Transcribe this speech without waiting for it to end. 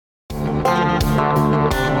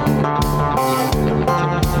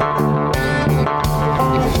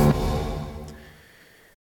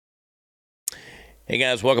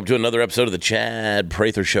guys, welcome to another episode of the Chad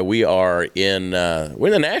Prather Show. We are we're in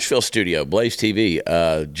the Nashville studio, Blaze TV.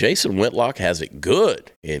 Jason Whitlock has it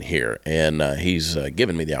good in here, and he's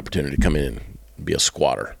given me the opportunity to come in and be a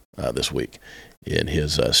squatter this week in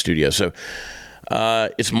his studio. So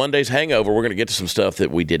it's Monday's hangover. We're going to get to some stuff that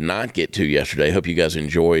we did not get to yesterday. Hope you guys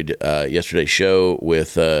enjoyed yesterday's show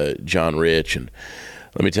with John Rich. And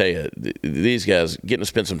let me tell you, these guys, getting to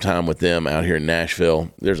spend some time with them out here in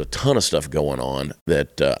Nashville, there's a ton of stuff going on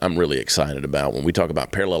that I'm really excited about. When we talk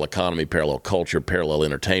about parallel economy, parallel culture, parallel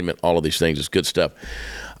entertainment, all of these things, it's good stuff.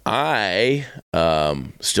 I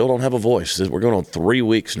still don't have a voice. We're going on 3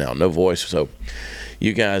 weeks now, no voice. So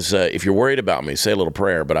you guys, if you're worried about me, say a little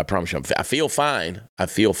prayer, but I promise you, I feel fine. I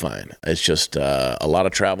feel fine. It's just a lot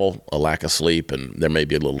of travel, a lack of sleep, and there may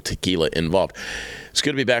be a little tequila involved. It's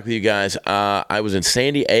good to be back with you guys. I was in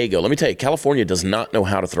San Diego. Let me tell you, California does not know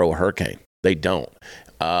how to throw a hurricane. They don't.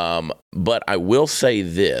 But I will say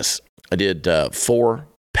this. I did 4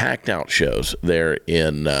 packed out shows there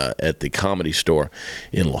at the Comedy Store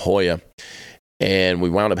in La Jolla. And we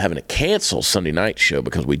wound up having to cancel Sunday night show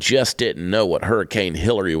because we just didn't know what Hurricane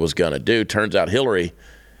Hillary was going to do. Turns out Hillary,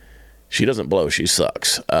 she doesn't blow, she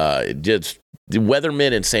sucks. The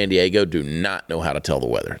weathermen in San Diego do not know how to tell the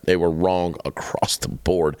weather. They were wrong across the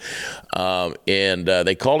board. And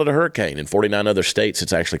they called it a hurricane. In 49 other states,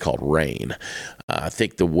 it's actually called rain. I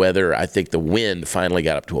think the wind finally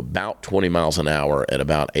got up to about 20 miles an hour at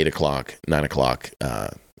about 8 o'clock, 9 o'clock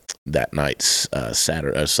that night,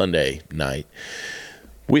 Sunday night.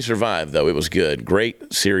 We survived, though. It was good.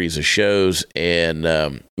 Great series of shows. And,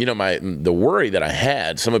 the worry that I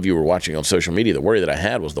had, some of you were watching on social media, the worry that I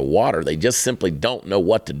had was the water. They just simply don't know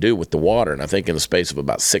what to do with the water. And I think in the space of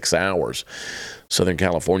about 6 hours, Southern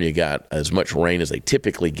California got as much rain as they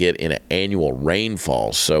typically get in an annual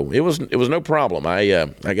rainfall. So it was no problem. I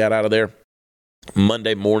got out of there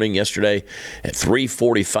Monday morning yesterday at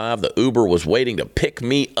 3:45. The Uber was waiting to pick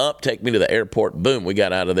me up, take me to the airport. Boom, we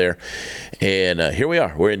got out of there. And here we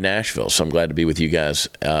are. We're in Nashville. So I'm glad to be with you guys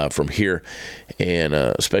from here. And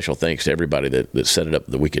special thanks to everybody that set it up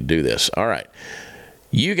that we could do this. All right.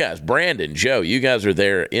 You guys, Brandon, Joe, you guys are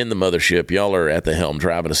there in the mothership. Y'all are at the helm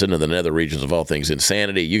driving us into the nether regions of all things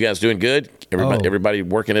insanity. You guys doing good? Everybody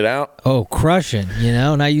working it out? Oh, crushing.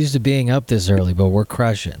 Not used to being up this early, but we're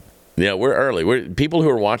crushing. Yeah, we're early. People who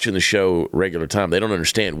are watching the show regular time, they don't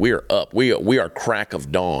understand. We're up. We are crack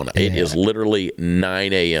of dawn. Yeah. It is literally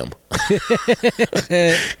 9 a.m.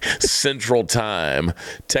 Central Time,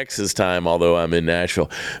 Texas time, although I'm in Nashville.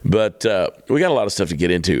 But we got a lot of stuff to get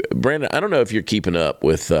into. Brandon, I don't know if you're keeping up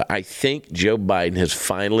with, I think Joe Biden has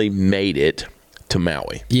finally made it to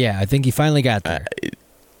Maui. Yeah, I think he finally got there.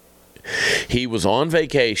 He was on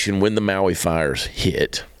vacation when the Maui fires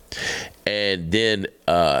hit. And then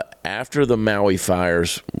after the Maui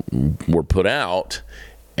fires were put out,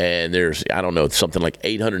 and there's, something like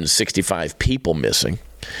 865 people missing,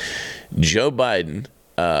 Joe Biden,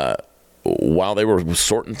 while they were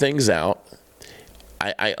sorting things out,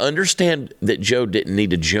 I understand that Joe didn't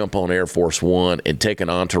need to jump on Air Force One and take an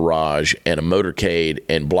entourage and a motorcade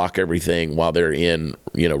and block everything while they're in,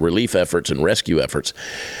 relief efforts and rescue efforts.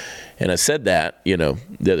 And I said that, the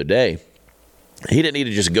other day. He didn't need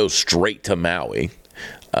to just go straight to Maui,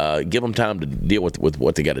 give them time to deal with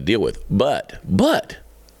what they got to deal with. But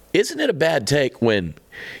isn't it a bad take when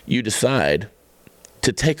you decide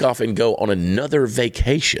to take off and go on another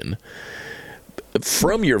vacation?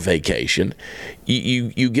 From your vacation, you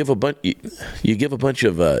give a bunch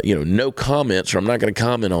of no comments, or I'm not going to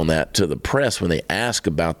comment on that, to the press when they ask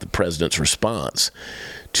about the president's response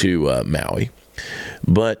to Maui,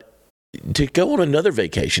 but to go on another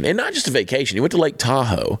vacation, and not just a vacation. He went to Lake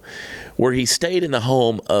Tahoe, where he stayed in the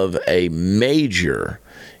home of a major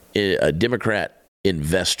Democrat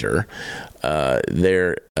investor.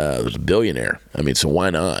 There was a billionaire. So why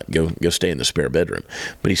not go stay in the spare bedroom?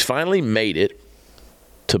 But he's finally made it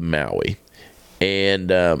to Maui, and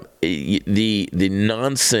the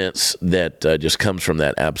nonsense that just comes from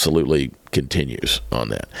that absolutely continues on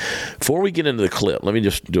that. Before we get into the clip, let me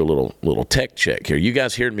just do a little tech check here. You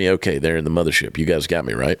guys heard me okay there in the mothership? You guys got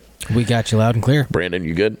me right? We got you loud and clear. Brandon,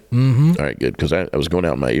 you good? Mm-hmm. All right, good, because I was going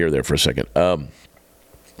out in my ear there for a second.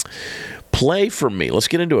 Play for me. Let's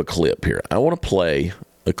get into a clip here. I want to play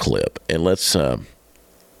a clip, and let's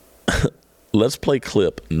play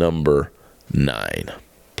clip number 9.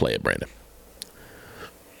 Play it, Brandon.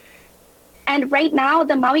 And right now,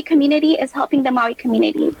 the Maui community is helping the Maui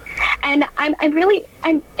community. And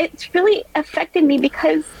it's really affected me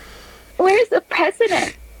because where's the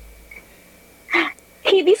president?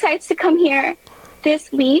 He decides to come here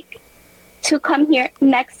this week, to come here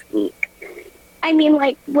next week. I mean,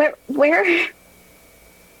 like,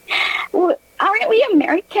 aren't we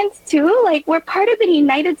Americans too? Like, we're part of the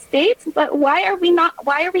United States, but why are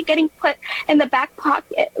we getting put in the back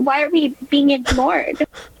pocket? Why are we being ignored?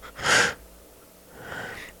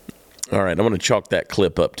 All right, I'm going to chalk that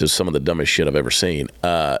clip up to some of the dumbest shit I've ever seen.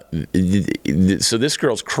 So this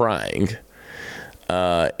girl's crying,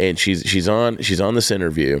 and she's on this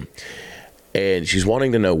interview, and she's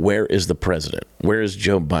wanting to know, where is the president? Where is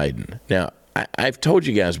Joe Biden? Now, I've told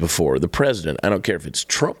you guys before, the president, I don't care if it's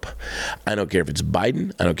Trump, I don't care if it's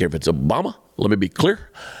Biden, I don't care if it's Obama. Let me be clear.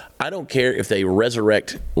 I don't care if they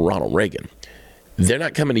resurrect Ronald Reagan. They're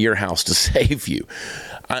not coming to your house to save you.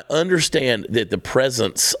 I understand that the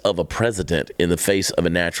presence of a president in the face of a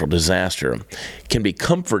natural disaster can be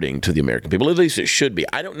comforting to the American people. At least it should be.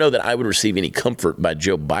 I don't know that I would receive any comfort by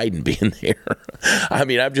Joe Biden being there. I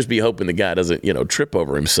mean, I'd just be hoping the guy doesn't, trip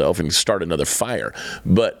over himself and start another fire.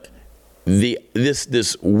 But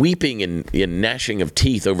this weeping and gnashing of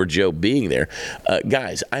teeth over Joe being there,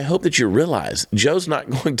 guys, I hope that you realize Joe's not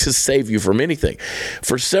going to save you from anything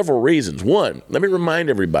for several reasons. One, let me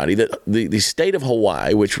remind everybody that the state of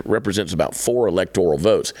Hawaii, which represents about 4 electoral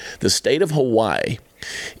votes, the state of Hawaii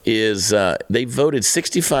is they voted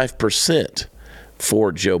 65%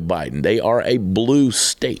 for Joe Biden. They are a blue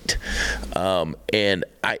state, and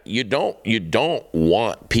you don't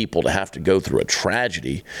want people to have to go through a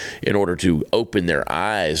tragedy in order to open their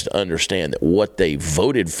eyes to understand that what they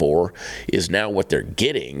voted for is now what they're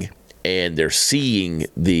getting, and they're seeing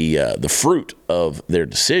the fruit of their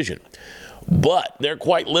decision. But they're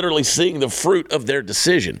quite literally seeing the fruit of their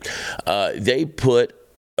decision. They put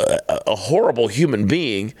a horrible human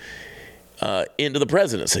being into the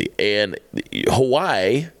presidency, and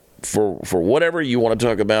Hawaii, for whatever you want to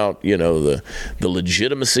talk about, the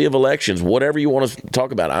legitimacy of elections, whatever you want to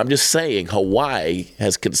talk about, I'm just saying Hawaii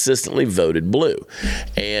has consistently voted blue,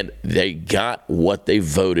 and they got what they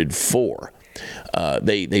voted for.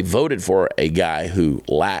 They voted for a guy who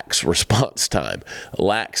lacks response time,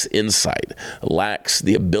 lacks insight, lacks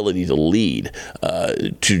the ability to lead,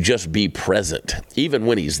 to just be present. Even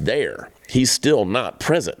when he's there, he's still not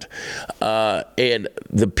present. And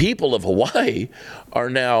the people of Hawaii are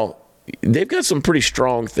now, they've got some pretty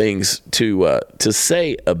strong things to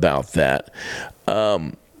say about that.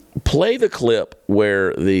 Play the clip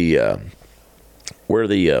where the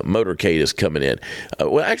motorcade is coming in.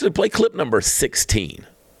 Well, actually, play clip number 16,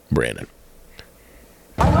 Brandon.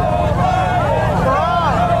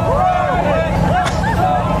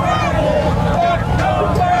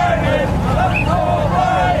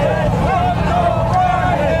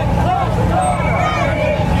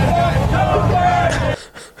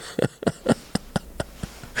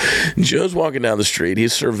 Joe's walking down the street.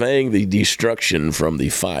 He's surveying the destruction from the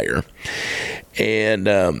fire. And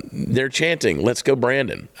they're chanting, "Let's go,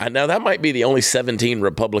 Brandon." Now, that might be the only 17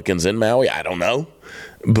 Republicans in Maui. I don't know.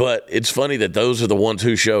 But it's funny that those are the ones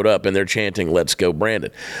who showed up, and they're chanting, "Let's go,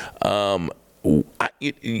 Brandon."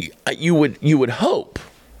 You would hope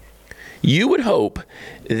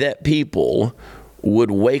that people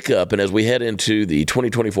would wake up, and as we head into the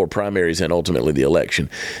 2024 primaries and ultimately the election,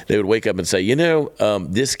 they would wake up and say,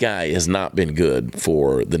 this guy has not been good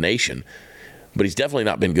for the nation, but he's definitely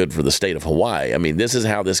not been good for the state of Hawaii. I mean, this is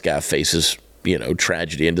how this guy faces,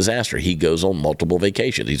 tragedy and disaster. He goes on multiple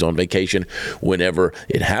vacations. He's on vacation whenever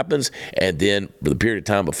it happens, and then for the period of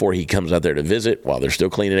time before he comes out there to visit, while they're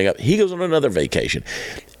still cleaning up, he goes on another vacation.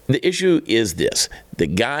 The issue is this. The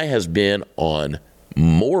guy has been on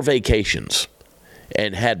more vacations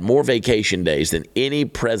and had more vacation days than any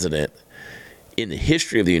president in the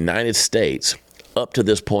history of the United States up to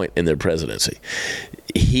this point in their presidency.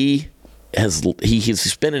 He's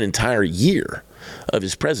spent an entire year of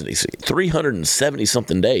his presidency,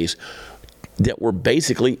 370-something days that were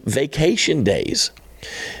basically vacation days.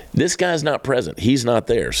 This guy's not present. He's not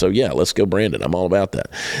there. So yeah, let's go, Brandon. I'm all about that.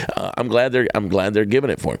 I'm glad they're giving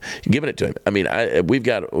it to him. I mean, we've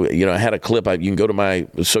got, I had a clip. You can go to my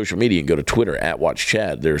social media and go to Twitter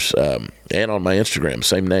 @WatchChad. There's and on my Instagram,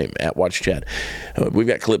 same name @WatchChad. We've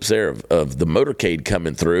got clips there of the motorcade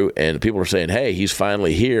coming through, and people are saying, "Hey, he's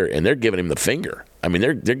finally here," and they're giving him the finger. I mean,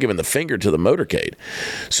 they're giving the finger to the motorcade.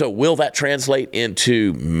 So will that translate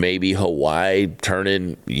into maybe Hawaii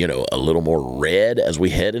turning, a little more red as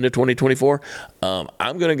we head into 2024?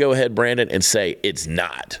 I'm going to go ahead, Brandon, and say it's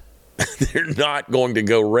not. They're not going to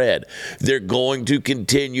go red. They're going to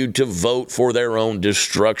continue to vote for their own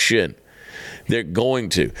destruction. They're going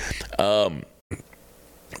to.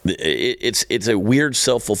 It's a weird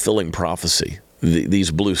self-fulfilling prophecy,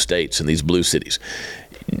 these blue states and these blue cities.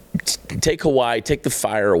 take Hawaii, take the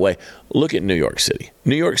fire away. Look at New York City.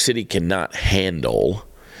 New York City cannot handle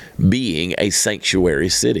being a sanctuary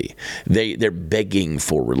city. They're begging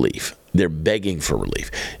for relief. They're begging for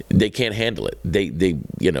relief. They can't handle it.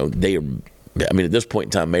 At this point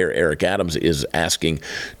in time, Mayor Eric Adams is asking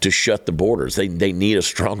to shut the borders. They need a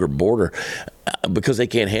stronger border because they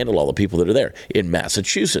can't handle all the people that are there. In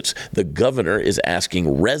Massachusetts, the governor is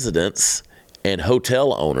asking residents and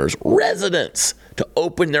hotel owners, residents, to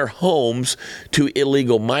open their homes to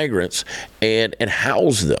illegal migrants and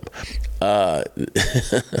house them.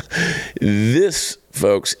 This,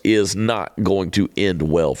 folks, is not going to end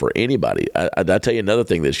well for anybody. I'll tell you another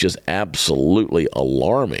thing that's just absolutely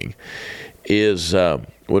alarming is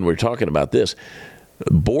when we're talking about this,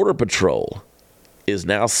 Border Patrol is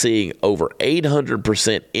now seeing over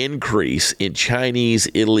 800% increase in Chinese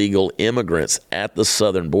illegal immigrants at the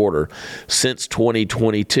southern border since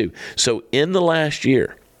 2022. So in the last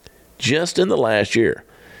year, just in the last year,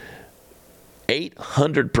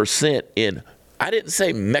 800% in, I didn't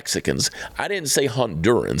say Mexicans, I didn't say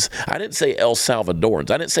Hondurans, I didn't say El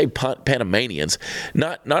Salvadorans, I didn't say Panamanians,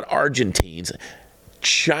 not Argentines,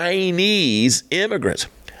 Chinese immigrants.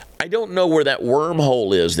 I don't know where that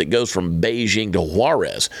wormhole is that goes from Beijing to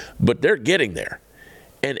Juarez, but they're getting there.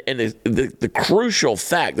 And the crucial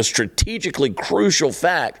fact, the strategically crucial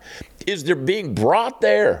fact, is they're being brought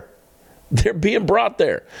there. They're being brought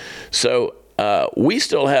there. So we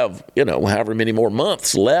still have, however many more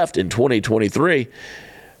months left in 2023.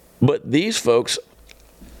 But these folks,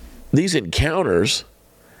 these encounters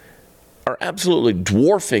are absolutely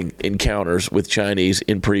dwarfing encounters with Chinese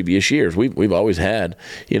in previous years. We've always had,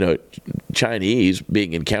 Chinese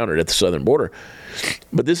being encountered at the southern border,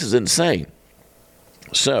 but this is insane.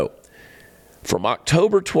 So, from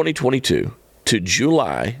October 2022 to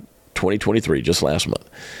July 2023, just last month,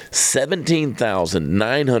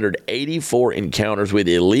 17,984 encounters with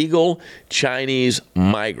illegal Chinese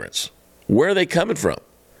migrants. Where are they coming from?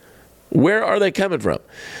 Where are they coming from?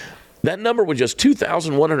 That number was just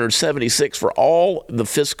 2,176 for all the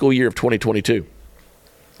fiscal year of 2022.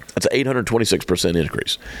 That's an 826%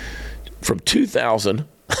 increase. From 2,000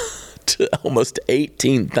 to almost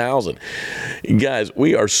 18,000. Guys,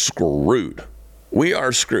 we are screwed. We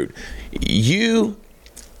are screwed. You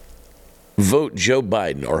vote Joe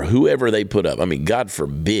Biden or whoever they put up. I mean, God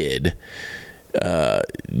forbid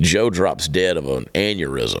Joe drops dead of an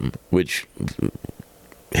aneurysm, which,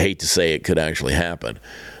 hate to say it, could actually happen.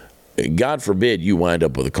 God forbid you wind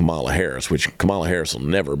up with a Kamala Harris, which Kamala Harris will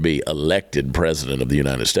never be elected president of the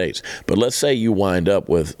United States. But let's say you wind up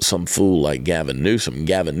with some fool like Gavin Newsom.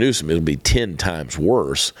 Gavin Newsom will be 10 times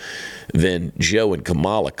worse than Joe and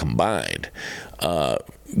Kamala combined.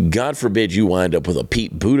 God forbid you wind up with a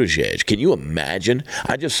Pete Buttigieg. Can you imagine?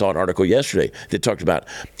 I just saw an article yesterday that talked about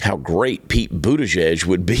how great Pete Buttigieg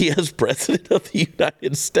would be as president of the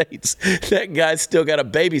United States. That guy's still got a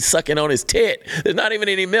baby sucking on his tit. There's not even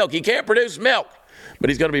any milk. He can't produce milk, but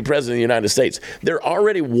he's going to be president of the United States. They're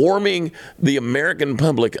already warming the American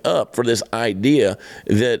public up for this idea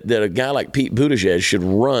that a guy like Pete Buttigieg should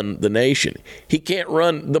run the nation. He can't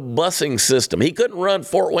run the busing system. He couldn't run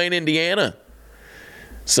Fort Wayne, Indiana.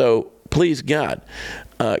 So, please, God,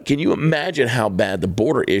 can you imagine how bad the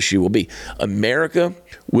border issue will be? America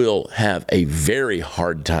will have a very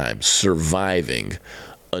hard time surviving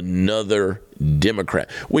another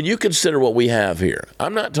Democrat. When you consider what we have here,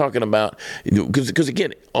 I'm not talking about, because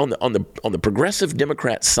again, on the progressive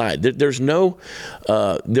Democrat side,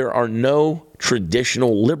 there are no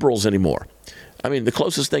traditional liberals anymore. I mean, the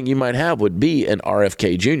closest thing you might have would be an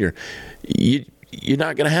RFK Jr. You're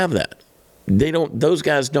not going to have that. Those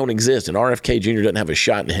guys don't exist, and RFK Jr. doesn't have a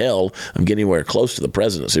shot in hell of getting anywhere close to the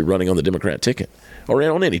presidency running on the Democrat ticket, or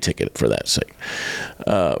on any ticket for that sake,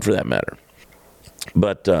 for that matter.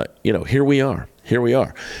 But here we are.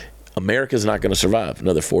 America's not going to survive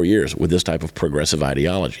another 4 years with this type of progressive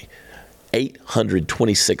ideology.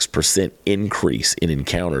 826% increase in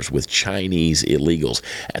encounters with Chinese illegals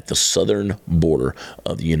at the southern border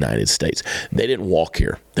of the United States. They didn't walk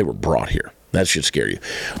here; they were brought here. That should scare you.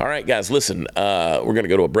 All right, guys, listen, we're going to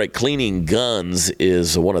go to a break. Cleaning guns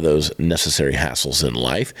is one of those necessary hassles in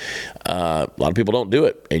life. A lot of people don't do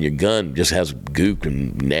it, and your gun just has goop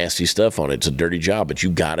and nasty stuff on it. It's a dirty job, but you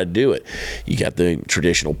got to do it. You got the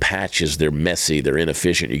traditional patches. They're messy. They're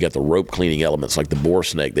inefficient. You got the rope cleaning elements like the bore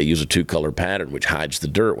snake. They use a two-color pattern, which hides the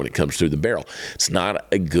dirt when it comes through the barrel. It's not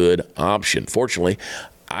a good option. Fortunately,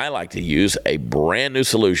 I like to use a brand new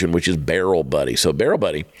solution, which is Barrel Buddy. So Barrel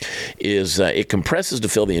Buddy is, it compresses to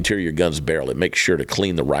fill the interior of your gun's barrel. It makes sure to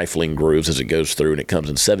clean the rifling grooves as it goes through, and it comes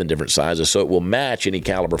in 7 different sizes, so it will match any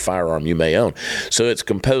caliber firearm you may own. So it's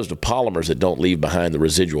composed of polymers that don't leave behind the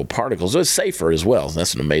residual particles. So it's safer as well.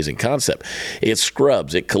 That's an amazing concept. It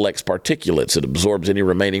scrubs, it collects particulates, it absorbs any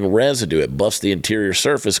remaining residue, it buffs the interior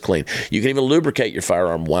surface clean. You can even lubricate your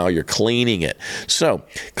firearm while you're cleaning it. So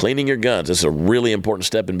cleaning your guns is a really important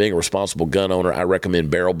step in being a responsible gun owner. I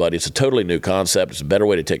recommend Barrel Buddy. It's a totally new concept. It's a better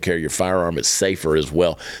way to take care of your firearm. It's safer as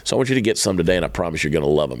well. So I want you to get some today, and I promise you're going to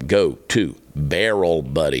love them. Go to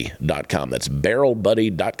barrelbuddy.com. That's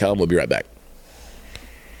barrelbuddy.com. We'll be right back.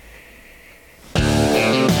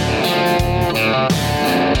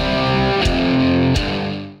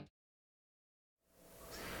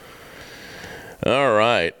 All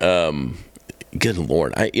right. Good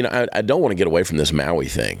Lord. I don't want to get away from this Maui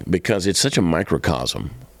thing because it's such a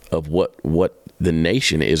microcosm of what the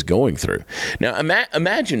nation is going through. Now,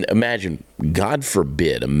 imagine, God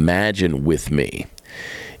forbid, imagine with me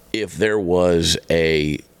if there was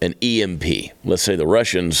an EMP. Let's say the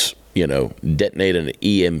Russians, detonated an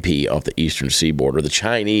EMP off the eastern seaboard, or the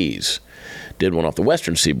Chinese did one off the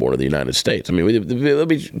western seaboard of the United States. I mean, it would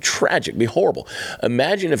be tragic, it'd be horrible.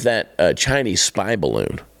 Imagine if that Chinese spy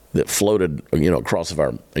balloon that floated, across of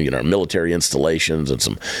our military installations and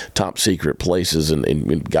some top secret places,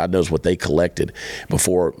 and God knows what they collected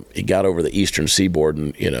before it got over the eastern seaboard,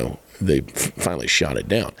 and they finally shot it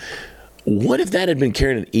down. What if that had been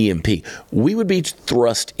carrying an EMP? We would be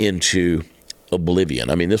thrust into oblivion.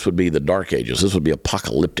 I mean, this would be the Dark Ages. This would be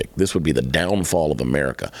apocalyptic. This would be the downfall of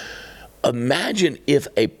America. Imagine if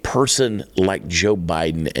a person like Joe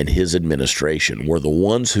Biden and his administration were the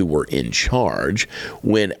ones who were in charge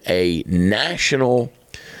when a national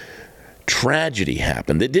tragedy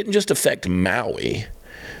happened that didn't just affect Maui,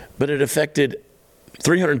 but it affected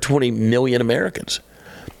 320 million Americans.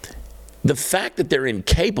 The fact that they're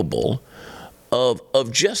incapable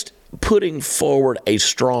of just putting forward a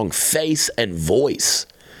strong face and voice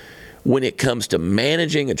when it comes to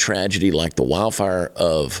managing a tragedy like the wildfire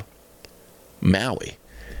of Maui.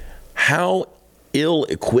 How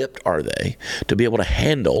ill-equipped are they to be able to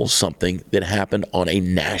handle something that happened on a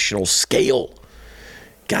national scale?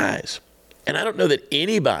 Guys, and I don't know that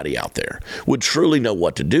anybody out there would truly know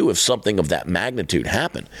what to do if something of that magnitude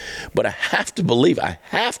happened. But I have to believe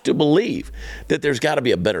that there's got to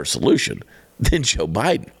be a better solution than Joe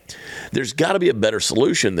Biden. There's got to be a better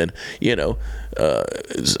solution than,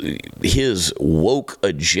 his woke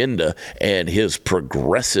agenda and his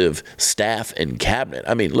progressive staff and cabinet.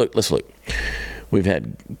 I mean, let's look. We've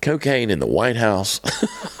had cocaine in the White House.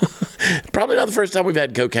 Probably not the first time we've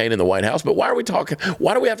had cocaine in the White House, but why do we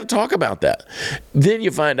have to talk about that? Then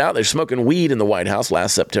you find out they're smoking weed in the White House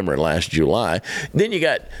last September and last July. Then you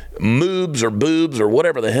got moobs or boobs or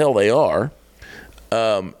whatever the hell they are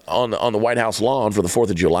on the White House lawn for the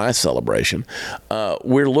 4th of July celebration.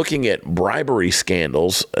 We're looking at bribery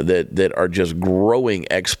scandals that are just growing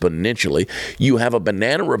exponentially. You have a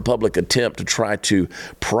banana republic attempt to try to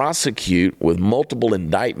prosecute with multiple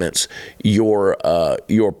indictments your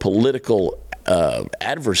political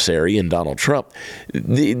adversary in Donald Trump.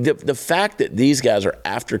 The fact that these guys are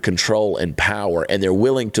after control and power, and they're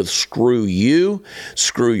willing to screw you,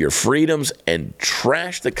 screw your freedoms, and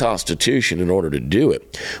trash the Constitution in order to do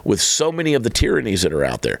it, with so many of the tyrannies that are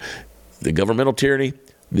out there, the governmental tyranny,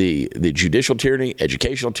 the judicial tyranny,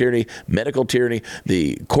 educational tyranny, medical tyranny,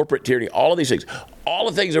 the corporate tyranny, all of these things, all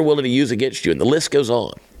the things they're willing to use against you, and the list goes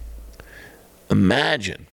on.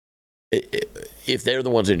 Imagine if they're the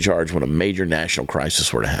ones in charge when a major national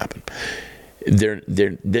crisis were to happen. They're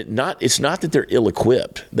not. It's not that they're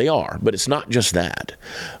ill-equipped. They are, but it's not just that.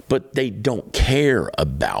 But they don't care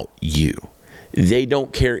about you. They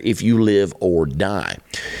don't care if you live or die.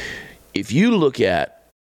 If you look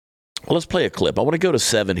at, let's play a clip. I want to go to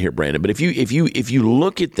 7 here, Brandon. But if you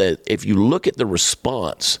look at the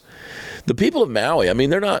response, the people of Maui, I mean,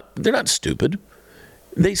 they're not stupid.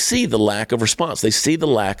 They see the lack of response. They see the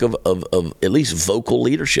lack of at least vocal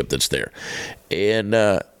leadership that's there.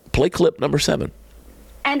 And play clip number 7.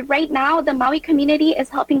 And right now, the Maui community is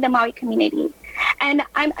helping the Maui community. And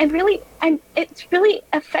it's really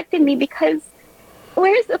affected me because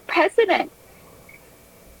where's the president?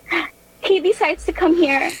 He decides to come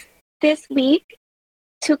here this week,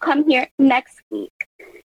 to come here next week.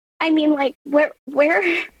 I mean, like, where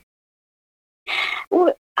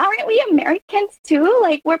aren't we Americans too?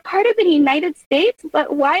 Like, we're part of the United States,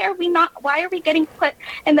 but why are we getting put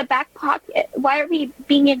in the back pocket? Why are we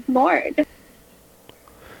being ignored?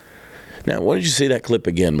 Now, why did you see that clip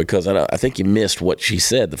again? Because I think you missed what she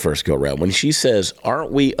said the first go around. When she says,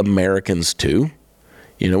 aren't we Americans too?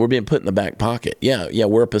 We're being put in the back pocket. Yeah,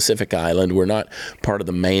 we're a Pacific island. We're not part of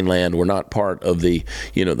the mainland. We're not part of the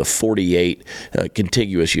 48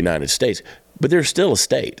 contiguous United States. But they're still a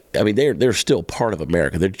state. I mean, they're still part of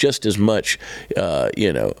America. They're just as much,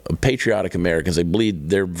 patriotic Americans. They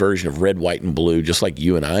bleed their version of red, white, and blue, just like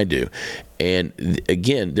you and I do. And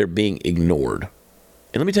again, they're being ignored.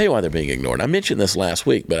 And let me tell you why they're being ignored. I mentioned this last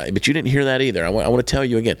week, but you didn't hear that either. I want to tell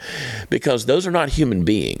you again, because those are not human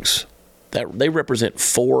beings. That they represent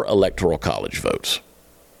 4 electoral college votes.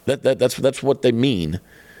 That's what they mean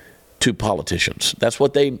to politicians. That's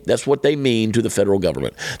what they mean to the federal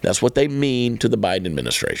government. That's what they mean to the Biden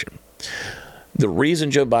administration. The reason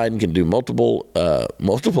Joe Biden can do multiple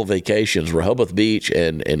vacations, Rehoboth Beach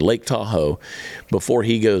and Lake Tahoe, before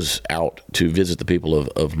he goes out to visit the people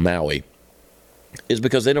of Maui, is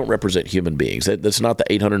because they don't represent human beings. That's not the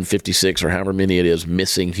 856 or however many it is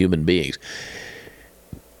missing human beings.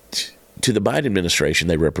 To the Biden administration,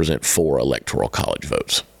 they represent 4 electoral college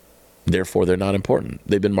votes. Therefore, they're not important.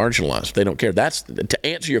 They've been marginalized. They don't care. That's to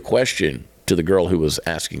answer your question to the girl who was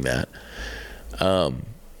asking that.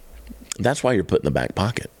 That's why you're put in the back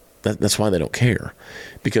pocket. That's why they don't care,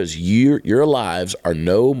 because your lives are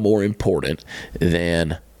no more important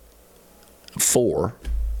than 4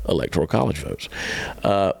 electoral college votes.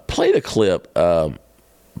 Play the clip.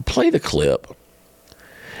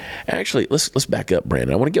 Actually, let's back up,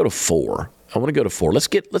 Brandon. I want to go to 4. Let's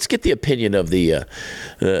get the opinion of the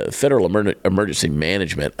Federal Emergency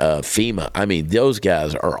Management, FEMA. I mean, those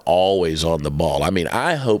guys are always on the ball. I mean,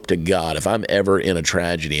 I hope to God, if I'm ever in a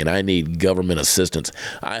tragedy and I need government assistance,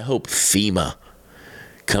 I hope FEMA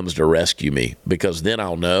comes to rescue me, because then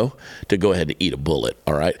I'll know to go ahead and eat a bullet.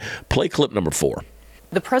 All right? Play clip number 4.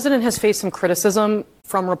 The president has faced some criticism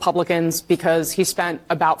from Republicans because he spent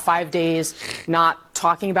about 5 days not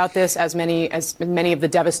talking about this as many of the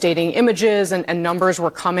devastating images and numbers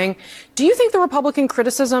were coming. Do you think the Republican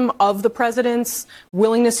criticism of the president's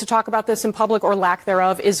willingness to talk about this in public, or lack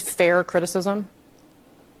thereof, is fair criticism?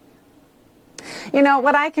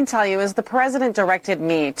 What I can tell you is the president directed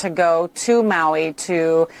me to go to Maui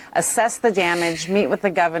to assess the damage, meet with the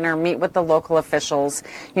governor, meet with the local officials,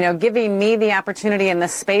 giving me the opportunity in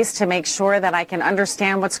this space to make sure that I can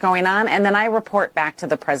understand what's going on, and then I report back to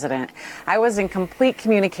the president. I was in complete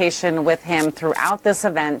communication with him throughout this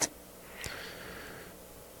event.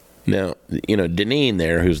 Now, Deneen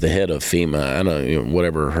there, who's the head of FEMA,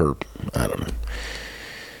 I don't know,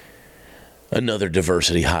 another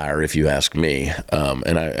diversity hire, if you ask me.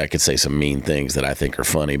 And I could say some mean things that I think are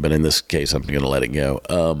funny, but in this case, I'm going to let it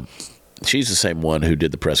go. She's the same one who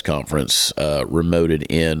did the press conference, remoted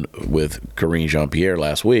in with Karine Jean-Pierre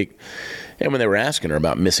last week. And when they were asking her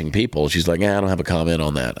about missing people, she's like, I don't have a comment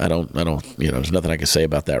on that. I don't, there's nothing I can say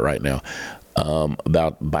about that right now.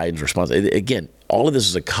 About Biden's response. Again, all of this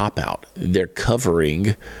is a cop-out. They're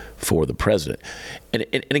covering for the president. And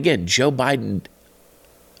again, Joe Biden,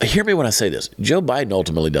 hear me when I say this. Joe Biden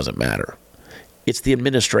ultimately doesn't matter. It's the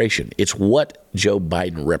administration. It's what Joe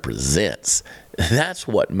Biden represents. That's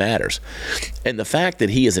what matters. And the fact that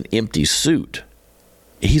he is an empty suit,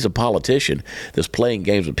 he's a politician that's playing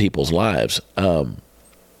games with people's lives. And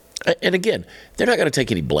again, they're not going to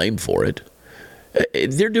take any blame for it.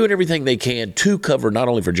 They're doing everything they can to cover not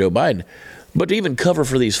only for Joe Biden, but to even cover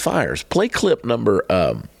for these fires. Play clip number.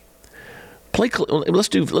 Let's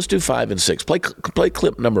do 5 and 6. Play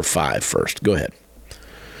clip number 5 first. Go ahead.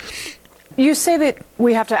 You say that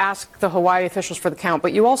we have to ask the Hawaii officials for the count,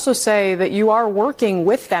 but you also say that you are working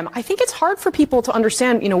with them. I think it's hard for people to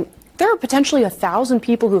understand, there are potentially 1,000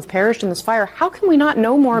 people who have perished in this fire. How can we not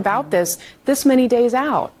know more about this many days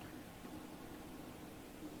out?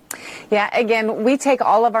 Yeah, again, we take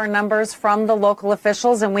all of our numbers from the local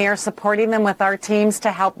officials, and we are supporting them with our teams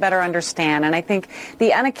to help better understand. And I think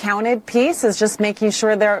the unaccounted piece is just making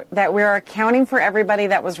sure that we are accounting for everybody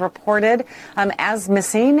that was reported as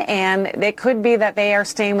missing. And it could be that they are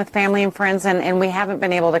staying with family and friends, and we haven't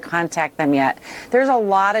been able to contact them yet. There's a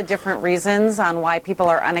lot of different reasons on why people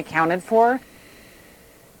are unaccounted for.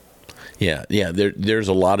 Yeah. There's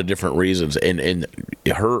a lot of different reasons, and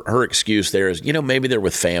her excuse there is, maybe they're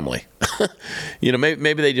with family.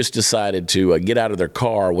 Maybe they just decided to get out of their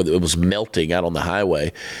car when it was melting out on the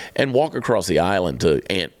highway and walk across the island to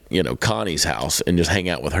Aunt, Connie's house and just hang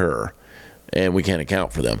out with her. And we can't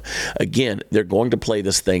account for them. Again, they're going to play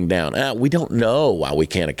this thing down. We don't know why we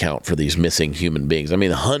can't account for these missing human beings. I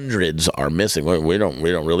mean, hundreds are missing. We don't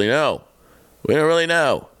really know. We don't really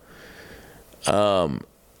know.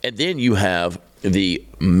 And then you have the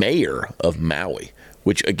mayor of Maui,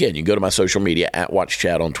 which, again, you can go to my social media, at Watch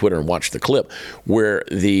Chad on Twitter, and watch the clip where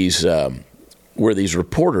these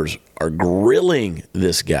reporters are grilling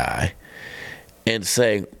this guy and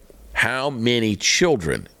saying, how many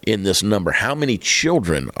children in this number, how many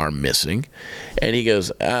children are missing? And he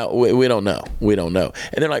goes, we don't know. We don't know.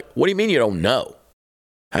 And they're like, what do you mean you don't know?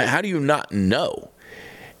 How do you not know?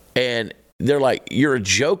 And they're like, you're a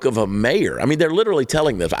joke of a mayor. I mean, they're literally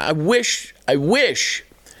telling this. I wish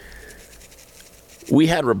we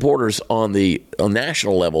had reporters on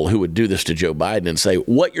national level who would do this to Joe Biden and say,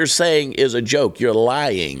 what you're saying is a joke. You're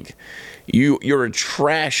lying. You're a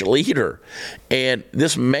trash leader. And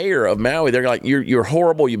this mayor of Maui, they're like, you're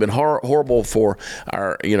horrible. You've been horrible for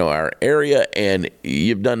our area, and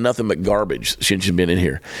you've done nothing but garbage since you've been in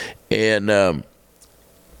here. And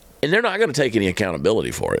they're not going to take any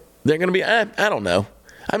accountability for it. They're going to be, I don't know.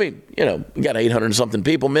 I mean, we got 800 and something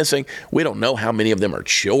people missing. We don't know how many of them are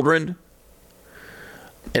children.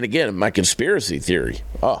 And again, my conspiracy theory.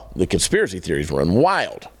 The conspiracy theories run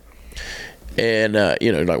wild. And,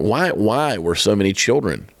 like, why were so many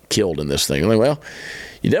children killed in this thing? I'm like, well,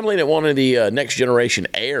 you definitely didn't want any next generation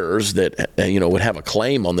heirs that, would have a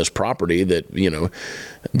claim on this property that,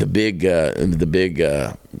 the big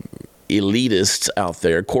elitists out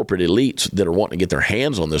there, corporate elites that are wanting to get their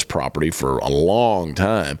hands on this property for a long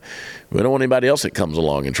time. We don't want anybody else that comes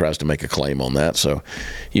along and tries to make a claim on that. So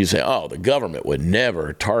you say, the government would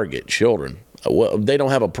never target children. Well, they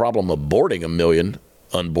don't have a problem aborting 1 million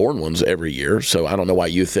unborn ones every year. So I don't know why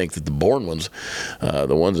you think that the born ones,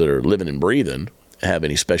 the ones that are living and breathing, have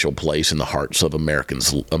any special place in the hearts of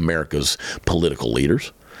America's political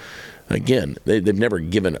leaders. Again, they've never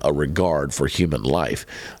given a regard for human life.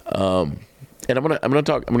 And I'm going to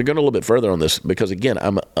go a little bit further on this because, again, I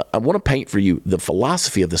want to paint for you the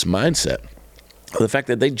philosophy of this mindset. The fact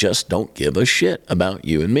that they just don't give a shit about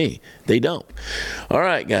you and me. They don't. All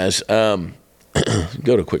right, guys. Go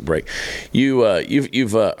to a quick break.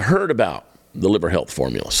 You've heard about the liver health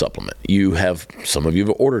formula supplement. Some of you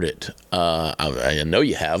have ordered it. I know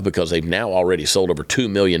you have because they've now already sold over 2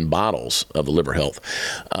 million bottles of the liver health.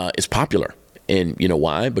 It's popular. And you know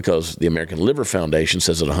why? Because the American Liver Foundation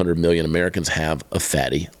says that 100 million Americans have a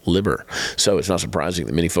fatty liver. So it's not surprising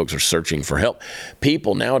that many folks are searching for help.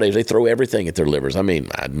 People nowadays, they throw everything at their livers. I mean,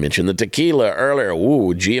 I mentioned the tequila earlier.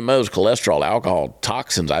 GMOs, cholesterol, alcohol,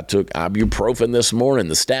 toxins. I took ibuprofen this morning,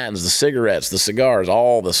 the statins, the cigarettes, the cigars,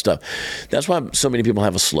 all the stuff. That's why so many people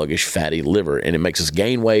have a sluggish, fatty liver, and it makes us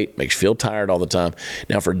gain weight, makes you feel tired all the time.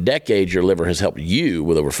 Now, for decades, your liver has helped you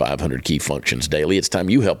with over 500 key functions daily. It's time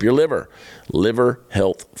you help your liver. Liver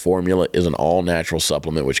Health Formula is an all-natural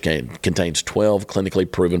supplement which contains 12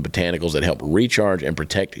 clinically proven botanicals that help recharge and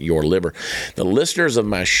protect your liver. The listeners of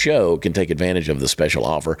my show can take advantage of the special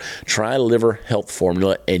offer. Try Liver Health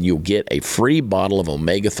Formula, and you'll get a free bottle of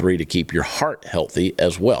omega-3 to keep your heart healthy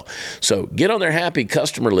as well. So get on their happy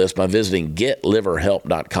customer list by visiting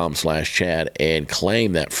getliverhelp.com/Chad and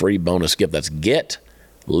claim that free bonus gift. That's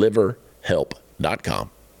getliverhelp.com/.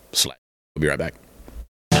 We'll be right back.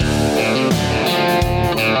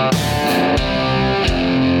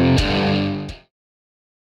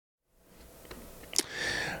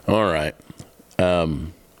 All right.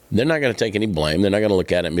 They're not going to take any blame. They're not going to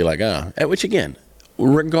look at it and be like, which again,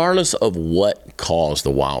 regardless of what caused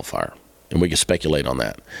the wildfire, and we can speculate on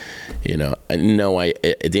that, at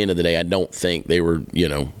the end of the day, I don't think they were,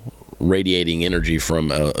 radiating energy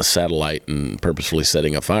from a satellite and purposefully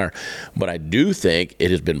setting a fire. But I do think it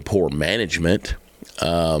has been poor management,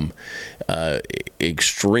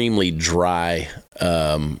 extremely dry,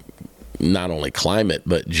 not only climate,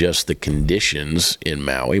 but just the conditions in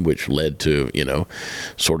Maui, which led to,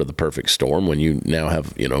 sort of the perfect storm when you now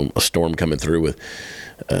have, a storm coming through with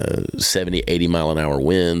 70, 80 mile an hour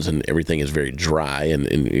winds, and everything is very dry. And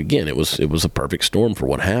again, it was a perfect storm for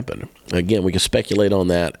what happened. Again, we can speculate on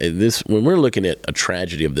that. When we're looking at a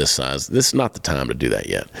tragedy of this size, this is not the time to do that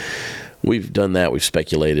yet. We've done that. We've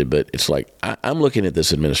speculated, but it's like I'm looking at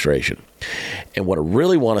this administration, and what I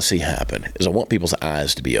really want to see happen is I want people's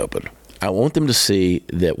eyes to be open. I want them to see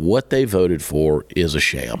that what they voted for is a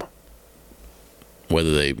sham.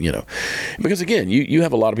 Whether they, because again, you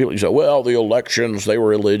have a lot of people who say, well, the elections, they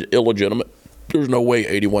were illegitimate. There's no way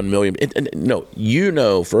 81 million. And no,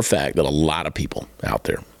 for a fact that a lot of people out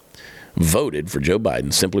there voted for Joe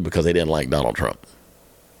Biden simply because they didn't like Donald Trump.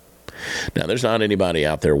 Now, there's not anybody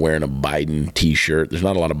out there wearing a Biden T-shirt. There's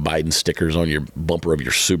not a lot of Biden stickers on your bumper of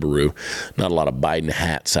your Subaru. Not a lot of Biden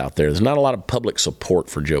hats out there. There's not a lot of public support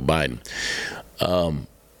for Joe Biden.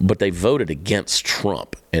 But they voted against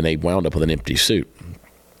Trump, and they wound up with an empty suit.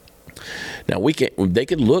 Now they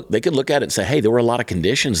could look at it and say, hey, there were a lot of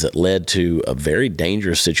conditions that led to a very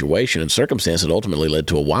dangerous situation and circumstance that ultimately led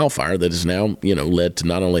to a wildfire that has now, led to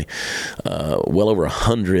not only well over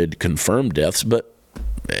 100 confirmed deaths, but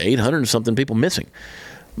 800 and something people missing.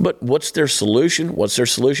 But what's their solution?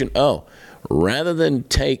 Oh, rather than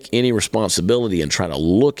take any responsibility and try to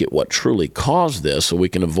look at what truly caused this so we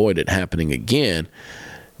can avoid it happening again,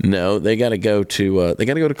 no, they got to go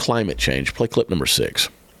to climate change. Play clip number 6.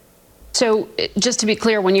 So just to be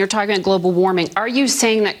clear, when you're talking about global warming, are you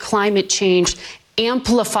saying that climate change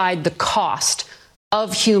amplified the cost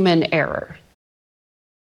of human error?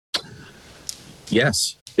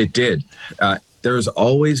 Yes, it did. There's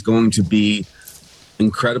always going to be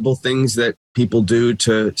incredible things that people do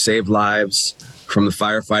to save lives, from the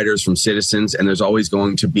firefighters, from citizens, and there's always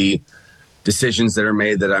going to be decisions that are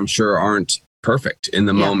made that I'm sure aren't perfect in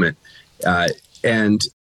the moment.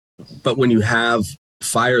 But when you have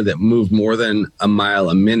fire that moved more than a mile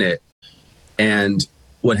a minute, and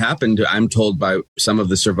what happened, I'm told by some of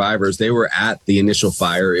the survivors, they were at the initial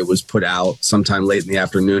fire. It was put out sometime late in the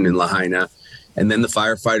afternoon in Lahaina. And then the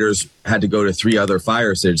firefighters had to go to 3 other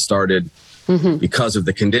fires that had started because of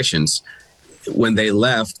the conditions. When they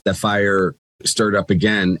left, the fire stirred up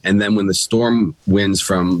again. And then when the storm winds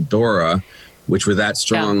from Dora, which were that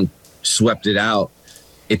strong, swept it out,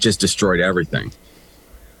 it just destroyed everything.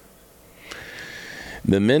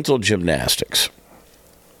 The mental gymnastics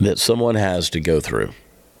that someone has to go through,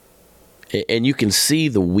 and you can see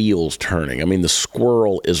the wheels turning. I mean, the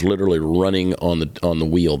squirrel is literally running on the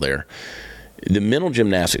wheel there. The mental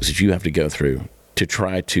gymnastics that you have to go through to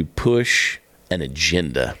try to push an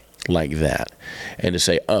agenda like that, and to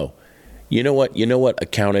say, oh, you know what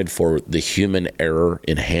accounted for the human error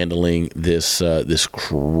in handling this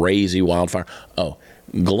crazy wildfire? Oh,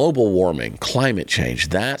 global warming, climate change.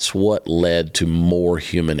 That's what led to more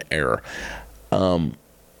human error.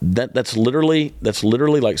 That's literally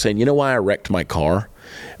like saying, you know why I wrecked my car?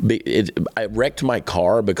 I wrecked my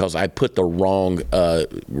car because I put the wrong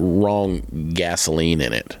gasoline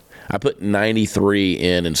in it. I put 93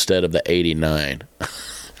 in instead of the 89.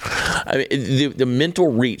 I mean, the mental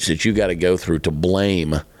reach that you got to go through to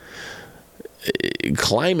blame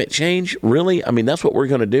climate change, really? I mean, that's what we're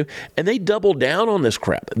going to do. And they double down on this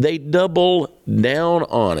crap. They double down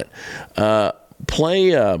on it.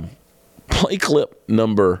 Play clip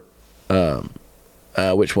number,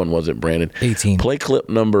 which one was it, Brandon? 18. Play clip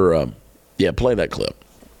number, play that clip.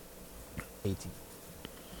 18.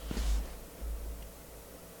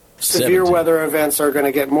 Severe 17. weather events are going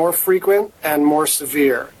to get more frequent and more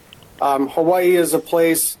severe. Hawaii is a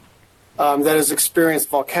place that has experienced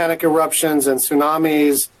volcanic eruptions and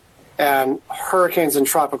tsunamis and hurricanes and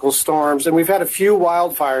tropical storms. And we've had a few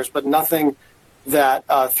wildfires, but nothing that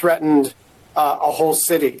threatened a whole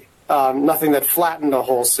city, nothing that flattened a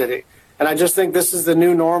whole city. And I just think this is the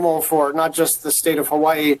new normal for not just the state of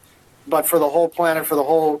Hawaii, but for the whole planet, for the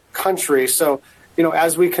whole country. So,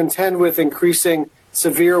 as we contend with increasing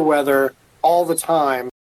severe weather all the time.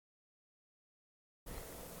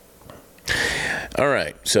 All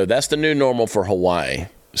right. So that's the new normal for Hawaii.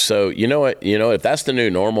 So you know what? If that's the new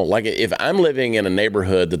normal, like if I'm living in a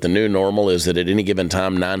neighborhood that the new normal is that at any given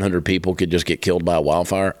time 900 people could just get killed by a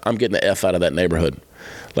wildfire, I'm getting the F out of that neighborhood.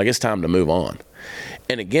 Like, it's time to move on.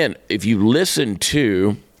 And again, if you listen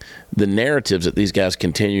to the narratives that these guys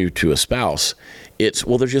continue to espouse, it's,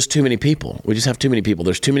 well, there's just too many people. We just have too many people.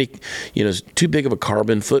 There's too many, it's too big of a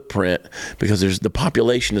carbon footprint because the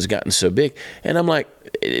population has gotten so big. And I'm like,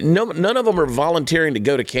 none of them are volunteering to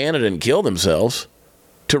go to Canada and kill themselves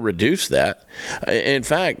to reduce that. In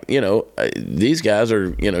fact, these guys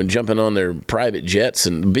are, jumping on their private jets,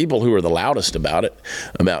 and people who are the loudest about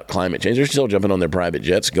climate change, they're still jumping on their private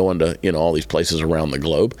jets, going to, all these places around the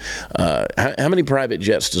globe. How many private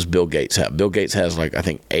jets does Bill Gates have? Bill Gates has, I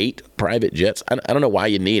think 8 private jets. I don't know why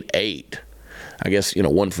you need 8. I guess,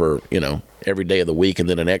 one for, every day of the week, and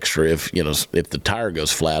then an extra if the tire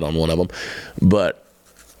goes flat on one of them. But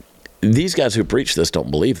these guys who preach this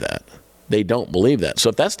don't believe that. They don't believe that. So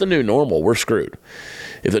if that's the new normal, we're screwed.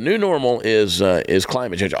 If the new normal is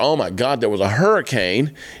climate change, oh my God, there was a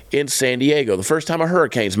hurricane in San Diego. The first time a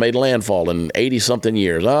hurricane's made landfall in 80-something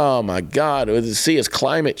years. Oh my God, see, it's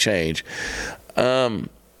climate change. Or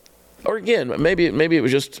again, maybe it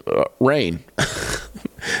was just rain.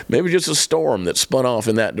 Maybe just a storm that spun off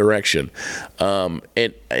in that direction. And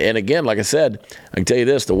again, like I said, I can tell you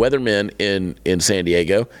this: the weathermen in San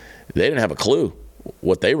Diego, they didn't have a clue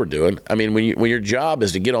what they were doing. I mean, when your job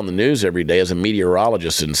is to get on the news every day as a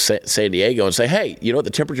meteorologist in San Diego and say, hey, the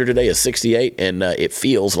temperature today is 68 and it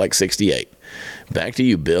feels like 68. Back to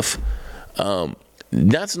you, Biff.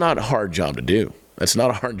 That's not a hard job to do. That's not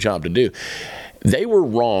a hard job to do. They were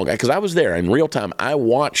wrong because I was there in real time. I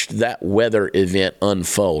watched that weather event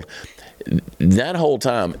unfold. That whole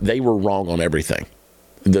time, they were wrong on everything.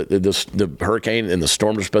 The hurricane and the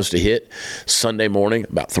storms were supposed to hit Sunday morning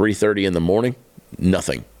about 3:30 in the morning.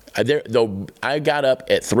 Nothing. I got up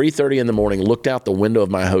at 3:30 in the morning, looked out the window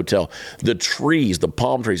of my hotel, the trees, the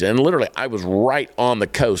palm trees, and literally I was right on the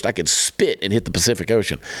coast. I could spit and hit the Pacific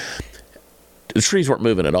Ocean. The trees weren't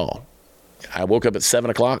moving at all. I woke up at 7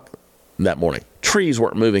 o'clock that morning. Trees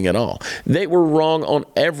weren't moving at all. They were wrong on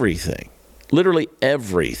everything, literally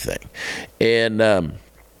everything. And so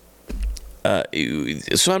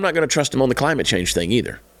I'm not going to trust them on the climate change thing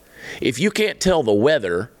either. If you can't tell the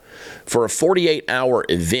weather for a 48-hour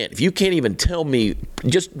event, if you can't even tell me,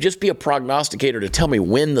 just be a prognosticator to tell me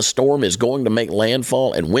when the storm is going to make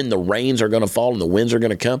landfall and when the rains are going to fall and the winds are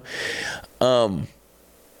going to come,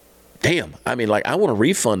 damn, I mean, like, I want a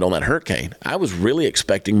refund on that hurricane. I was really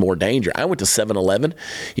expecting more danger. I went to 7-Eleven,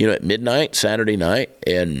 at midnight, Saturday night,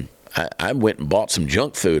 and I went and bought some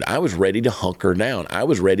junk food. I was ready to hunker down. I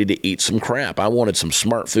was ready to eat some crap. I wanted some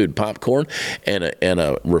Smart Food popcorn and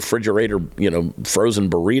a refrigerator, frozen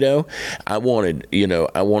burrito. I wanted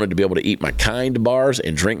to be able to eat my Kind bars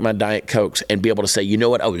and drink my Diet Cokes and be able to say, you know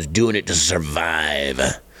what, I was doing it to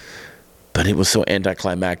survive. But it was so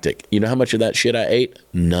anticlimactic. You know how much of that shit I ate?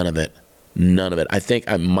 None of it. None of it. I think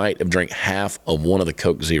I might have drank half of one of the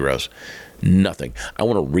Coke Zeros. Nothing. I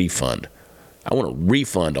want a refund. I want a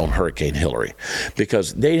refund on Hurricane Hillary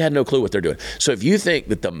because they had no clue what they're doing. So if you think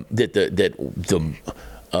that the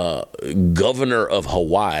governor of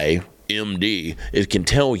Hawaii, MD, can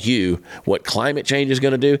tell you what climate change is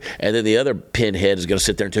going to do, and then the other pinhead is going to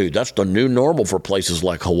sit there and tell you that's the new normal for places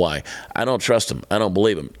like Hawaii. I don't trust them. I don't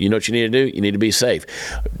believe them. You know what you need to do? You need to be safe.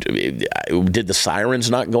 Did the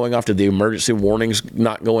sirens not going off? Did the emergency warnings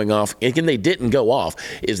not going off? Again, they didn't go off.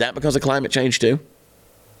 Is that because of climate change too?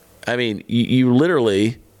 I mean, you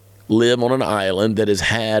literally live on an island that has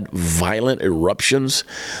had violent eruptions,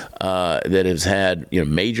 that has had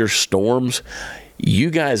major storms.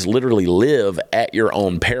 You guys literally live at your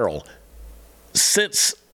own peril.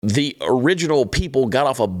 Since the original people got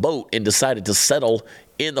off a boat and decided to settle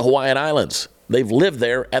in the Hawaiian Islands, they've lived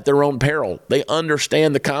there at their own peril. They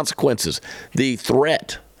understand the consequences, the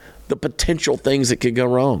threat, the potential things that could go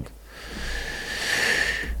wrong.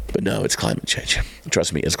 But no, it's climate change.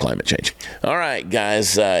 Trust me, it's climate change. All right,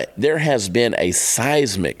 guys, there has been a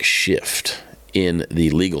seismic shift in the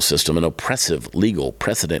legal system. An oppressive legal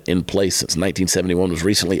precedent in place since 1971 was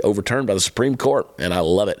recently overturned by the Supreme Court, and I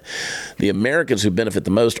love it. The Americans who benefit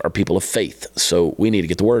the most are people of faith, so we need to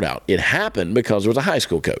get the word out. It happened because there was a high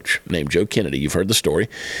school coach named Joe Kennedy. You've heard the story.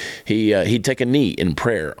 He'd take a knee in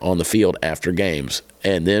prayer on the field after games,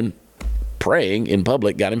 and then praying in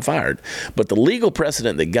public got him fired. But the legal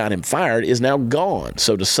precedent that got him fired is now gone.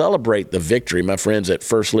 So to celebrate the victory, my friends at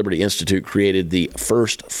First Liberty Institute created the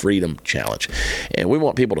First Freedom Challenge. And we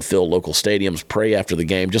want people to fill local stadiums, pray after the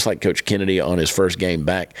game, just like Coach Kennedy on his first game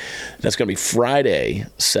back. That's going to be Friday,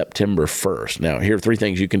 September 1st. Now, here are 3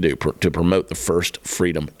 things you can do to promote the First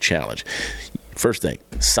Freedom Challenge. First thing,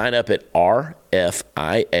 sign up at rfia.org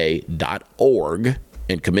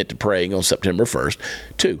and commit to praying on September 1st.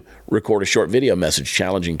 2, record a short video message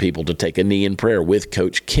challenging people to take a knee in prayer with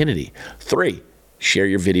Coach Kennedy. 3, share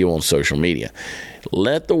your video on social media.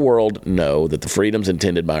 Let the world know that the freedoms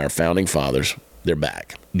intended by our founding fathers, they're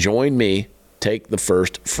back. Join me. Take the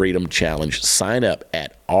First Freedom Challenge. Sign up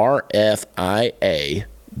at rfia.org,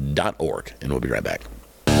 and we'll be right back.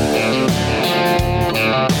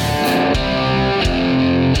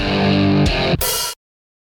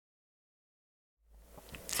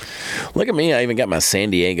 Look at me. I even got my San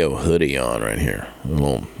Diego hoodie on right here. A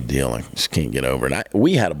little deal. I just can't get over it.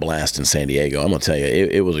 We had a blast in San Diego. I'm going to tell you,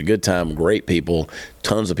 it was a good time. Great people.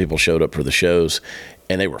 Tons of people showed up for the shows,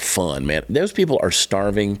 and they were fun, man. Those people are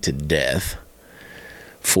starving to death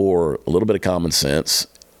for a little bit of common sense,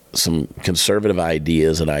 some conservative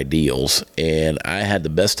ideas and ideals, and I had the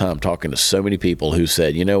best time talking to so many people who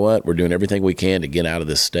said, you know what, we're doing everything we can to get out of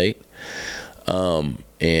this state. And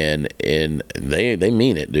they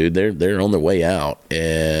mean it, dude. They're on their way out,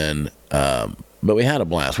 and but we had a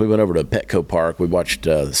blast. We went over to Petco Park. We watched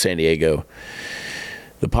San Diego,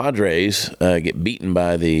 the Padres get beaten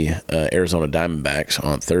by the Arizona Diamondbacks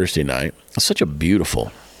on Thursday night. It's such a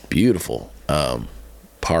beautiful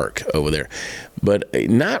park over there, but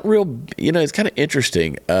not real. It's kind of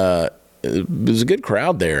interesting. There's a good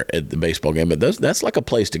crowd there at the baseball game, but that's like a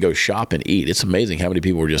place to go shop and eat. It's amazing how many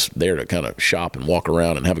people were just there to kind of shop and walk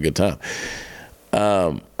around and have a good time.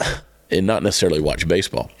 and not necessarily watch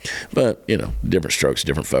baseball. But, different strokes,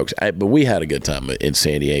 different folks. But we had a good time in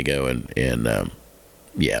San Diego, and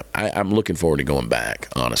I'm looking forward to going back,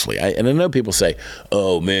 honestly. And I know people say,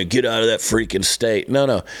 oh, man, get out of that freaking state.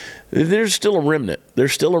 No. There's still a remnant.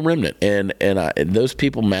 And those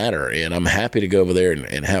people matter. And I'm happy to go over there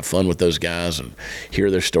and have fun with those guys and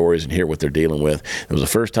hear their stories and hear what they're dealing with. It was the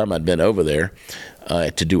first time I'd been over there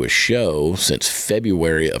to do a show since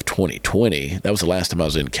February of 2020. That was the last time I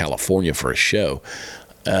was in California for a show.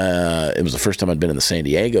 It was the first time I'd been in the San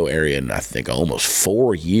Diego area in, I think, almost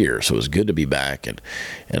 4 years. So it was good to be back. And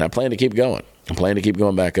I plan to keep going. I plan to keep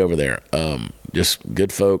going back over there. Just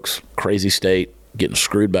good folks, crazy state, getting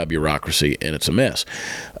screwed by bureaucracy, and it's a mess.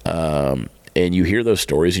 And you hear those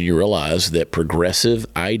stories and you realize that progressive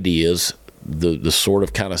ideas, the sort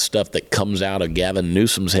of kind of stuff that comes out of Gavin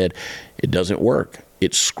Newsom's head, it doesn't work.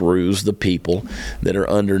 It screws the people that are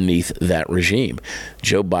underneath that regime.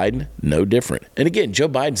 Joe Biden, no different. And again, Joe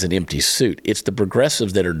Biden's an empty suit. It's the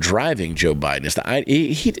progressives that are driving Joe Biden.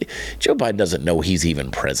 Joe Biden doesn't know he's even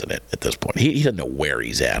president at this point. He doesn't know where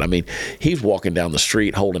he's at. I mean, he's walking down the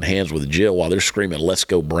street holding hands with Jill while they're screaming, "Let's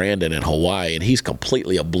go Brandon" in Hawaii, and he's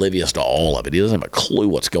completely oblivious to all of it. He doesn't have a clue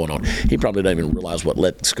what's going on. He probably doesn't even realize what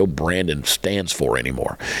 "Let's go Brandon" stands for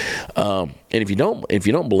anymore. And if you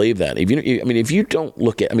don't believe that, if you don't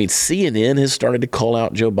look at, CNN has started to call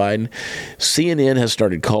out Joe Biden. CNN has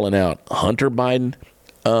started calling out Hunter Biden.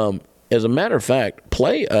 As a matter of fact,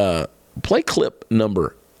 play clip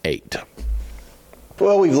number 8.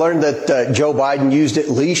 Well, we've learned that Joe Biden used at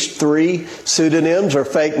least 3 pseudonyms or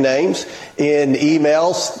fake names in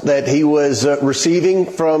emails that he was receiving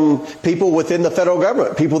from people within the federal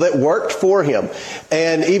government, people that worked for him.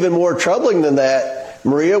 And even more troubling than that,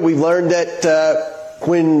 Maria, we've learned that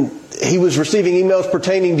when he was receiving emails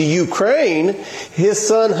pertaining to Ukraine, his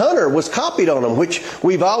son Hunter was copied on them, which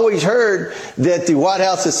we've always heard that the White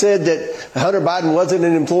House has said that Hunter Biden wasn't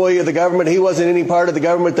an employee of the government. He wasn't any part of the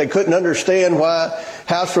government. They couldn't understand why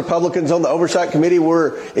House Republicans on the Oversight Committee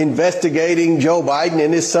were investigating Joe Biden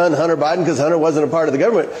and his son Hunter Biden because Hunter wasn't a part of the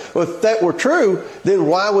government. Well, if that were true, then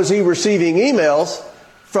why was he receiving emails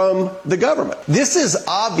from the government? This is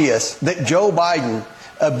obvious that Joe Biden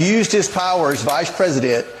abused his power as vice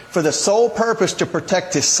president for the sole purpose to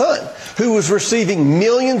protect his son, who was receiving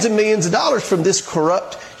millions and millions of dollars from this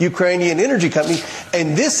corrupt Ukrainian energy company.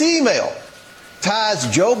 And this email ties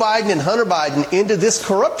Joe Biden and Hunter Biden into this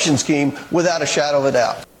corruption scheme without a shadow of a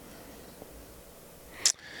doubt.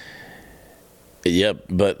 Yep,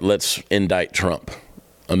 but let's indict Trump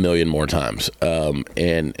a million more times.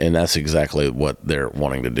 And that's exactly what they're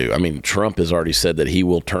wanting to do. I mean, Trump has already said that he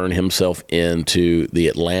will turn himself into the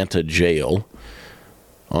Atlanta jail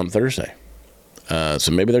on Thursday.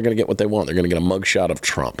 So maybe they're going to get what they want. They're going to get a mugshot of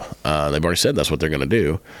Trump. They've already said that's what they're going to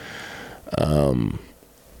do.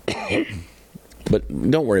 But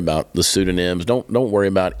don't worry about the pseudonyms. Don't worry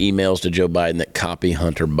about emails to Joe Biden that copy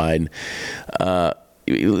Hunter Biden.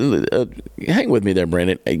 Hang with me there,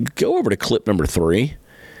 Brandon. Go over to clip number 3.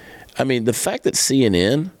 I mean, the fact that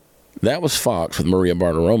CNN, that was Fox with Maria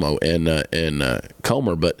Bartiromo and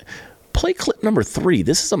Comer, but play clip number 3.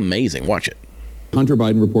 This is amazing. Watch it. Hunter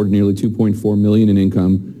Biden reported nearly $2.4 million in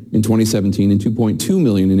income in 2017 and $2.2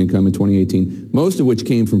 million in income in 2018, most of which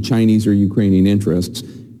came from Chinese or Ukrainian interests.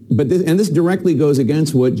 But this directly goes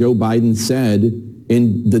against what Joe Biden said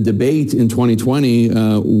in the debate in 2020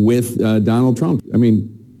 with Donald Trump. I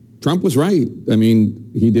mean, Trump was right. I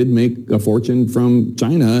mean, he did make a fortune from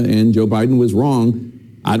China, and Joe Biden was wrong.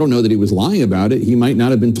 I don't know that he was lying about it. He might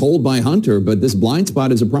not have been told by Hunter, but this blind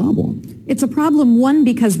spot is a problem. It's a problem, one,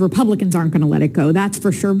 because Republicans aren't going to let it go, that's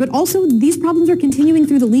for sure. But also, these problems are continuing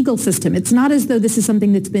through the legal system. It's not as though this is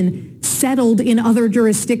something that's been settled in other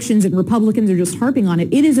jurisdictions and Republicans are just harping on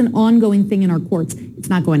it. It is an ongoing thing in our courts. It's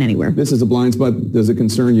not going anywhere. This is a blind spot. Does it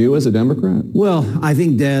concern you as a Democrat? Well, I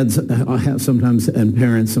think dads have sometimes, and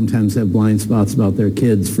parents sometimes have blind spots about their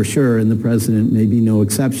kids, for sure, and the president may be no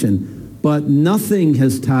exception. But nothing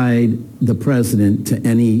has tied the president to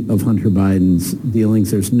any of Hunter Biden's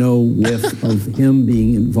dealings. There's no whiff of him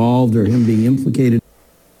being involved or him being implicated.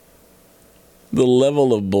 The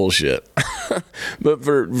level of bullshit. But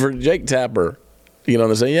for Jake Tapper,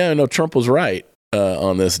 they say, yeah, no, Trump was right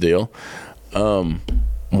on this deal.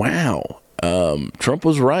 Wow. Trump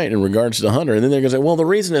was right in regards to Hunter. And then they're going to say, well, the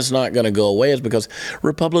reason it's not going to go away is because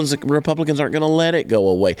Republicans aren't going to let it go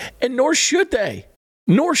away. And nor should they.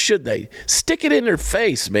 Nor should they. Stick it in their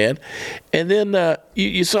face, man. And then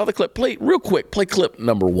you saw the clip. Play real quick. Play clip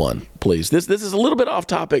number 1, please. This is a little bit off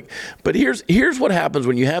topic, but here's what happens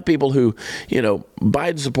when you have people who,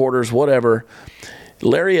 Biden supporters, whatever.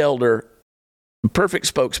 Larry Elder perfect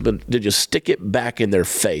spokesman to just stick it back in their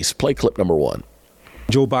face. Play clip number 1.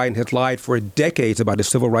 Joe Biden has lied for decades about his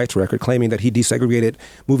civil rights record, claiming that he desegregated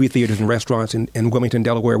movie theaters and restaurants in Wilmington,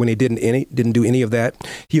 Delaware, when he didn't do any of that.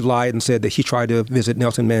 He lied and said that he tried to visit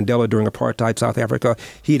Nelson Mandela during apartheid South Africa.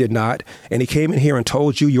 He did not. And he came in here and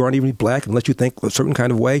told you aren't even black and let you think a certain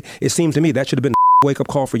kind of way. It seemed to me that should have been a wake-up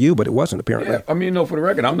call for you, but it wasn't, apparently. Yeah, I mean, no, for the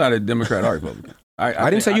record, I'm not a Democrat or Republican.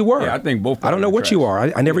 I didn't say you were. I think both. I don't know what you are.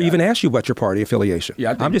 I never even asked you about your party affiliation.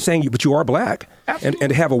 Yeah, I'm just saying, but you are black. And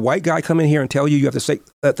to have a white guy come in here and tell you have to say,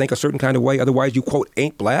 think a certain kind of way, otherwise you, quote,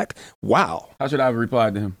 ain't black. Wow. How should I have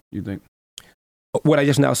replied to him, you think? What I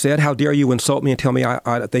just now said, how dare you insult me and tell me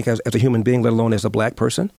I think as a human being, let alone as a black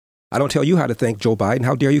person? I don't tell you how to think, Joe Biden.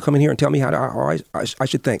 How dare you come in here and tell me how I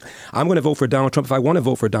should think? I'm going to vote for Donald Trump if I want to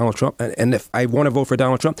vote for Donald Trump. And if I want to vote for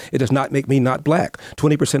Donald Trump, it does not make me not black.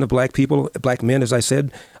 20% of black people, black men, as I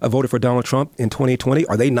said, voted for Donald Trump in 2020.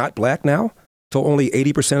 Are they not black now? So only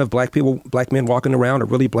 80% of black men walking around are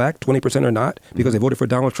really black, 20% are not because they voted for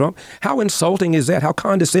Donald Trump. How insulting is that? How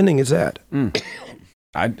condescending is that?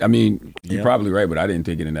 I mean, you're probably right, but I didn't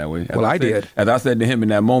take it in that way. I did. As I said to him in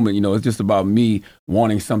that moment, it's just about me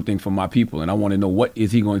wanting something for my people. And I want to know what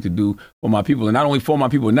is he going to do for my people. And not only for my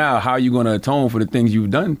people now, how are you going to atone for the things you've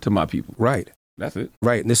done to my people? Right. That's it.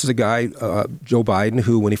 Right. And this is a guy, Joe Biden,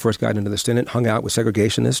 who, when he first got into the Senate, hung out with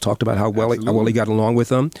segregationists, talked about how well he got along with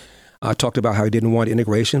them, talked about how he didn't want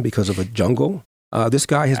integration because of a jungle. This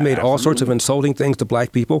guy has made all sorts of insulting things to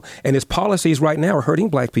black people, and his policies right now are hurting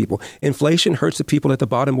black people. Inflation hurts the people at the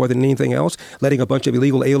bottom more than anything else. Letting a bunch of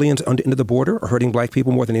illegal aliens into the border are hurting black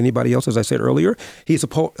people more than anybody else, as I said earlier. He's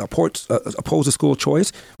opposed to school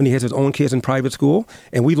choice when he has his own kids in private school,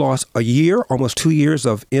 and we lost a year, almost 2 years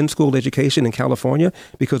of in-school education in California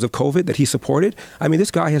because of COVID that he supported. I mean,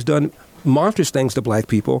 this guy has done monstrous things to black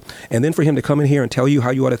people, and then for him to come in here and tell you how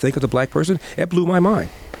you ought to think as a black person, it blew my mind.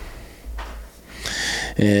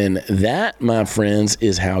 And that, my friends,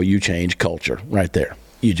 is how you change culture right there.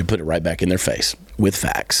 You just put it right back in their face with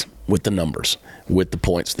facts, with the numbers, with the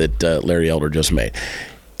points that Larry Elder just made.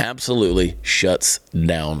 Absolutely shuts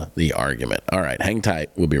down the argument. All right, hang tight.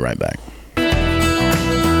 We'll be right back.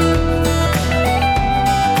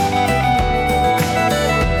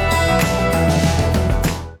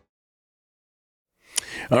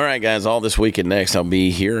 All right, guys, all this week and next, I'll be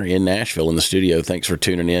here in Nashville in the studio. Thanks for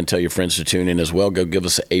tuning in. Tell your friends to tune in as well. Go give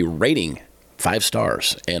us a rating, 5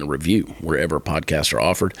 stars, and a review wherever podcasts are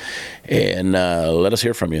offered. And let us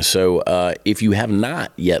hear from you. So if you have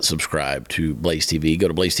not yet subscribed to Blaze TV, go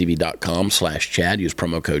to blazetv.com/Chad. Use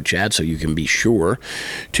promo code Chad so you can be sure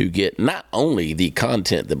to get not only the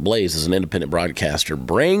content that Blaze as an independent broadcaster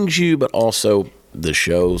brings you, but also this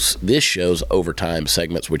show's overtime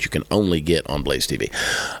segments, which you can only get on Blaze TV.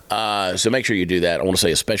 So make sure you do that. I want to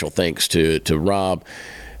say a special thanks to Rob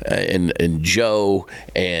and Joe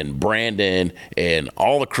and Brandon and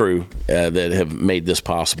all the crew that have made this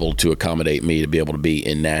possible to accommodate me to be able to be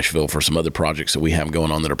in Nashville for some other projects that we have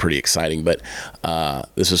going on that are pretty exciting. But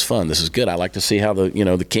this is fun. This is good. I like to see how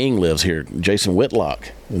the king lives here, Jason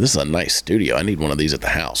Whitlock. This is a nice studio. I need one of these at the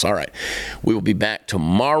house. All right. We will be back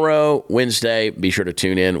tomorrow, Wednesday. Be sure to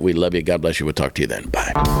tune in. We love you. God bless you. We'll talk to you then.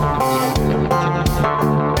 Bye.